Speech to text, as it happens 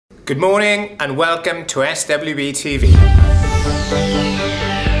Good morning and welcome to SWBTV.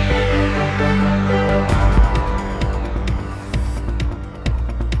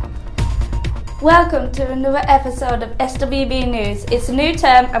 Welcome to another episode of SWB News. It's a new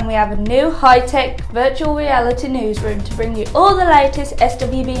term and we have a new high-tech virtual reality newsroom to bring you all the latest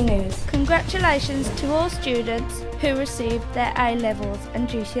SWB news. Congratulations to all students who received their A-levels and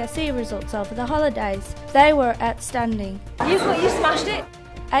GCSE results over the holidays. They were outstanding. You smashed it!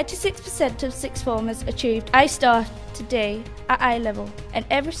 86% of sixth formers achieved A star to D at A level, and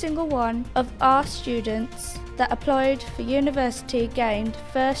every single one of our students that applied for university gained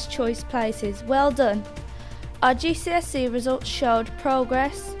first choice places. Well done! Our GCSE results showed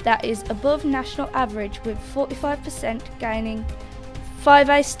progress that is above national average, with 45% gaining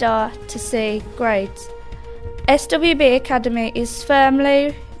 5A star to C grades. SWB Academy is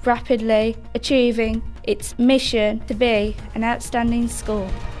firmly, rapidly achieving its mission to be an outstanding school.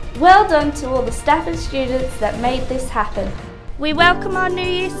 Well done to all the staff and students that made this happen. We welcome our new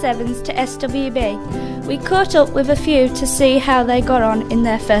Year 7s to SWB. We caught up with a few to see how they got on in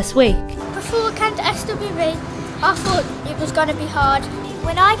their first week. Before I came to SWB, I thought it was going to be hard.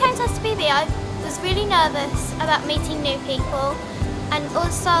 When I came to SWB, I was really nervous about meeting new people and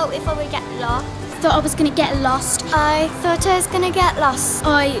also if I would get lost. I thought I was going to get lost. I thought I was going to get lost.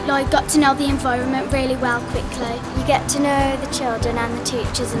 I got to know the environment really well quickly. You get to know the children and the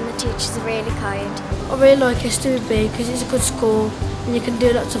teachers are really kind. I really like SWB because it's a good school and you can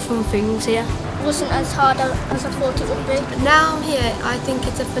do lots of fun things here. It wasn't as hard as I thought it would be. Now I'm here, I think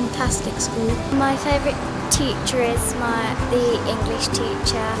it's a fantastic school. My favourite teacher is the English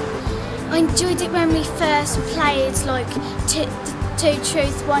teacher. I enjoyed it when we first played Two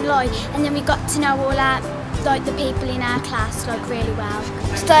Truths, One Lie, and then we got to know all the people in our class really well.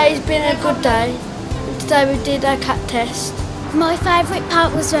 Today's been a good day. Today we did our cat test. My favourite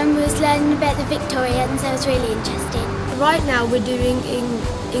part was when we was learning about the Victorians. That was really interesting. Right now we're doing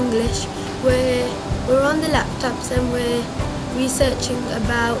English. We're on the laptops and we're researching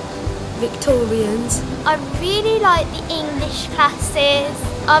about Victorians. I really like the English classes.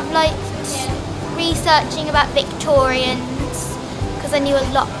 I've liked researching about Victorians because I know a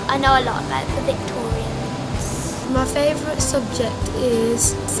lot about the Victorians. My favourite subject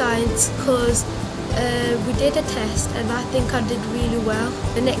is science because we did a test and I think I did really well.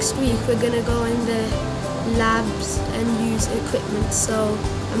 The next week we're going to go in the labs and use equipment, so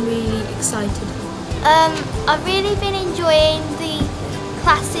I'm really excited. I've really been enjoying the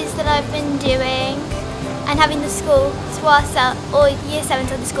classes that I've been doing and having the school to ourselves, or Year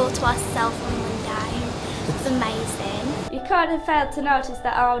 7s on the school to ourselves on one day. It's amazing. You can't have failed to notice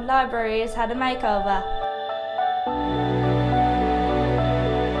that our old library has had a makeover.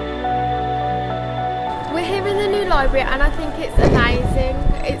 We're here in the new library and I think it's amazing.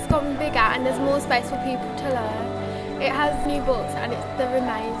 It's gotten bigger and there's more space for people to learn. It has new books and they're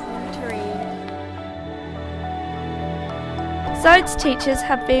amazing to read. Science teachers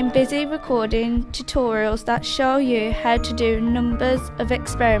have been busy recording tutorials that show you how to do numbers of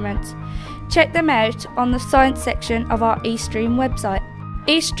experiments. Check them out on the science section of our eStream website,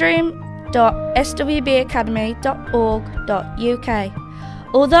 estream.swbacademy.org.uk.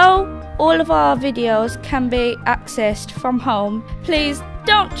 Although all of our videos can be accessed from home, please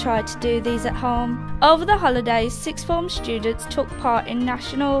don't try to do these at home. Over the holidays, sixth form students took part in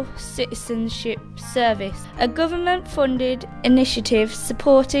National Citizenship Service, a government-funded initiative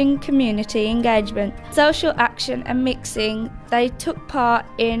supporting community engagement, social action and mixing. They took part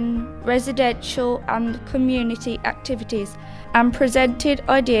in residential and community activities and presented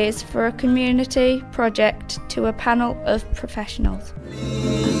ideas for a community project to a panel of professionals.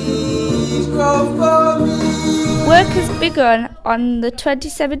 Work has begun on the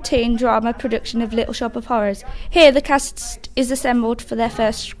 2017 drama production of Little Shop of Horrors. Here the cast is assembled for their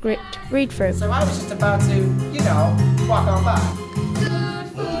first script read-through. So I was just about to, walk on by.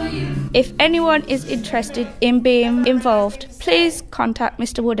 If anyone is interested in being involved, please contact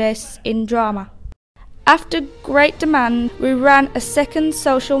Mr. Woodhouse in drama. After great demand, we ran a second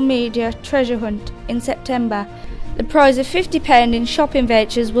social media treasure hunt in September. The prize of £50 in shopping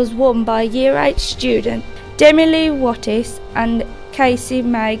vouchers was won by Year 8 student Demi Lee Wattis and Casey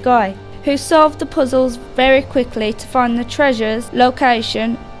May Guy, who solved the puzzles very quickly to find the treasure's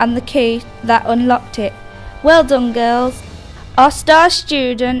location and the key that unlocked it. Well done, girls! Our star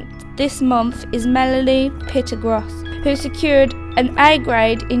student this month is Melanie Pitagros, who secured an A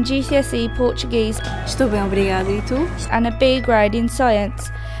grade in GCSE Portuguese. Estou bem, obrigada. E tu? And a B grade in science,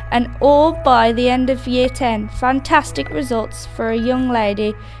 and all by the end of Year 10. Fantastic results for a young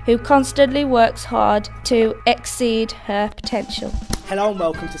lady who constantly works hard to exceed her potential. Hello and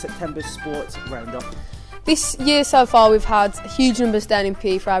welcome to September's Sports Roundup. This year so far we've had huge numbers down in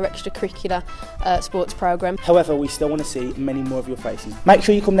PE for our extracurricular sports programme. However, we still want to see many more of your faces. Make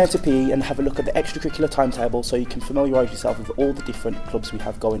sure you come down to PE and have a look at the extracurricular timetable so you can familiarise yourself with all the different clubs we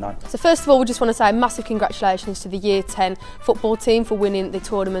have going on. So first of all, we just want to say a massive congratulations to the Year 10 football team for winning the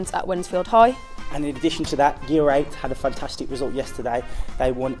tournament at Wednesfield High. And in addition to that, Year 8 had a fantastic result yesterday.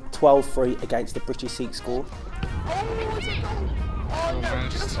 They won 12-3 against the British Sikh School.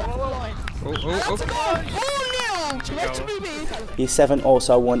 Year 7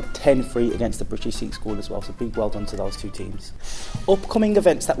 also won 10-3 against the British Sikh School as well, so big well done to those two teams. Upcoming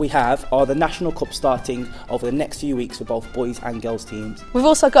events that we have are the National Cup starting over the next few weeks for both boys and girls teams. We've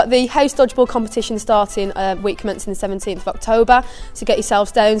also got the house dodgeball competition starting week commencing the 17th of October, so get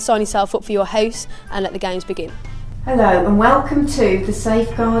yourselves down, sign yourself up for your house and let the games begin. Hello and welcome to the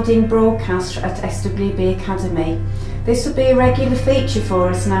safeguarding broadcast at SWB Academy. This will be a regular feature for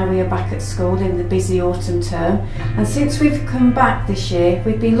us now we are back at school in the busy autumn term, and since we've come back this year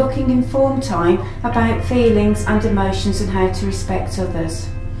we've been looking in form time about feelings and emotions and how to respect others.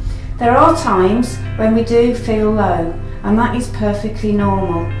 There are times when we do feel low, and that is perfectly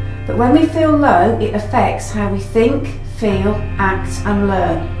normal, but when we feel low it affects how we think, feel, act and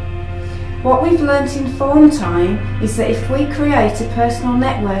learn. What we've learnt in form time is that if we create a personal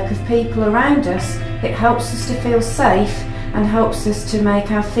network of people around us, it helps us to feel safe and helps us to make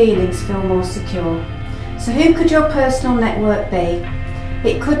our feelings feel more secure. So who could your personal network be?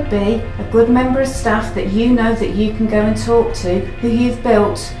 It could be a good member of staff that you know that you can go and talk to, who you've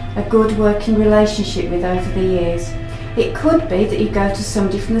built a good working relationship with over the years. It could be that you go to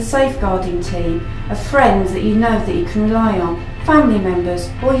somebody from the safeguarding team, a friend that you know that you can rely on, family members,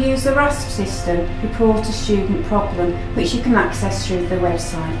 or use the RASP system, report a student problem, which you can access through the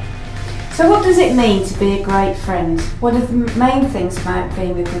website. So what does it mean to be a great friend? One of the main things about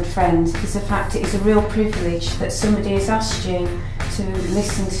being a good friend is the fact it is a real privilege that somebody has asked you to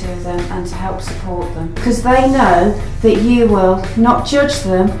listen to them and to help support them, because they know that you will not judge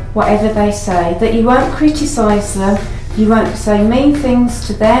them whatever they say, that you won't criticise them, you won't say mean things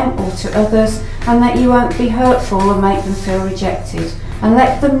to them or to others, and that you won't be hurtful or make them feel rejected, and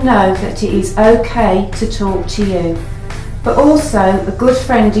let them know that it is okay to talk to you. But also, a good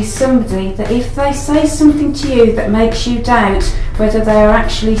friend is somebody that if they say something to you that makes you doubt whether they are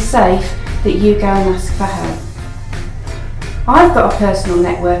actually safe, that you go and ask for help. I've got a personal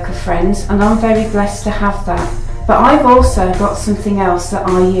network of friends and I'm very blessed to have that, but I've also got something else that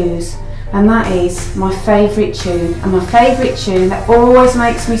I use, and that is my favourite tune. And my favourite tune that always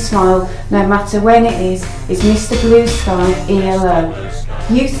makes me smile, no matter when it is Mr Blue Sky, ELO.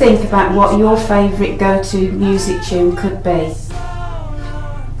 You think about what your favourite go-to music tune could be.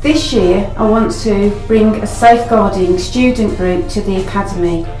 This year I want to bring a safeguarding student group to the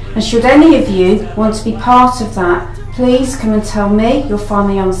Academy, and should any of you want to be part of that, please come and tell me. You'll find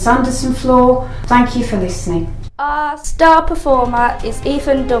me on the Sanderson floor. Thank you for listening. Our star performer is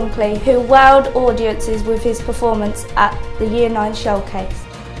Ethan Dunkley, who wowed audiences with his performance at the Year 9 Showcase.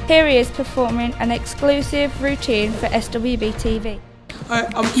 Here he is performing an exclusive routine for SWBTV. Hi,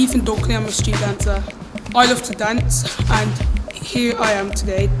 I'm Ethan Dunkley, I'm a street dancer. I love to dance, and here I am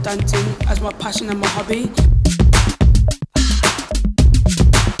today dancing as my passion and my hobby.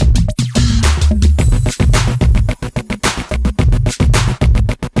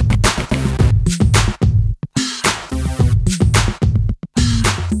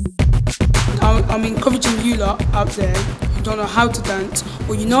 I'm encouraging you lot out there who don't know how to dance,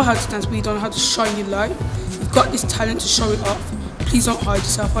 or you know how to dance but you don't know how to shine your light. You've got this talent to show it off. Please don't hide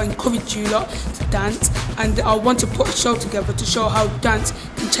yourself. I encourage you lot to dance, and I want to put a show together to show how dance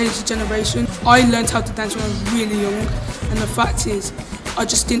can change the generation. I learned how to dance when I was really young, and the fact is I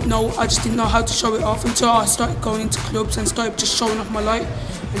just didn't know how to show it off until I started going into clubs and started just showing off my light,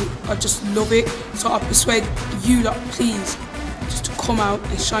 and I just love it. So I persuade you lot, please, just to come out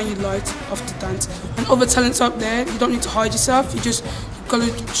and shine your light off the dance. And other talents out there, you don't need to hide yourself. You've got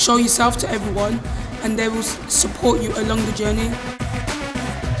to show yourself to everyone, and they will support you along the journey.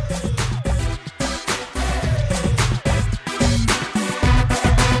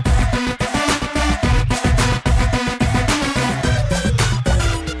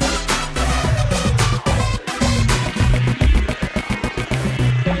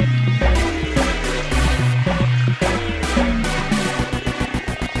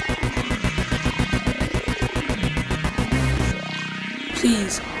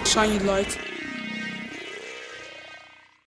 Please shine your light.